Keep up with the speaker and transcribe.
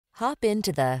Hop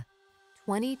into the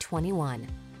 2021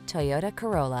 Toyota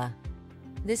Corolla.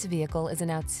 This vehicle is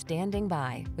an outstanding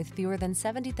buy with fewer than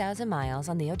 70,000 miles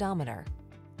on the odometer.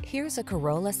 Here's a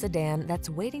Corolla sedan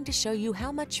that's waiting to show you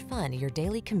how much fun your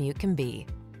daily commute can be.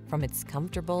 From its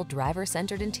comfortable,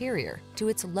 driver-centered interior to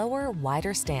its lower,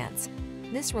 wider stance,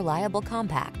 this reliable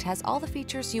compact has all the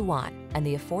features you want and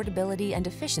the affordability and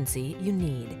efficiency you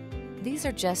need. These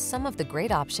are just some of the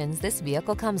great options this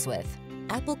vehicle comes with: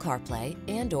 Apple CarPlay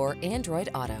and/or Android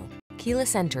Auto,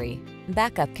 keyless entry,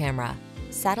 backup camera,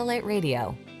 satellite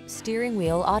radio, steering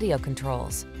wheel audio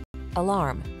controls,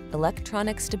 alarm,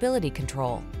 electronic stability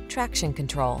control, traction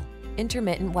control,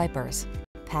 intermittent wipers,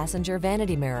 passenger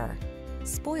vanity mirror.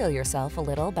 Spoil yourself a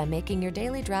little by making your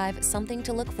daily drive something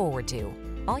to look forward to.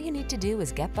 All you need to do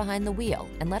is get behind the wheel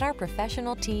and let our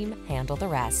professional team handle the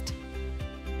rest.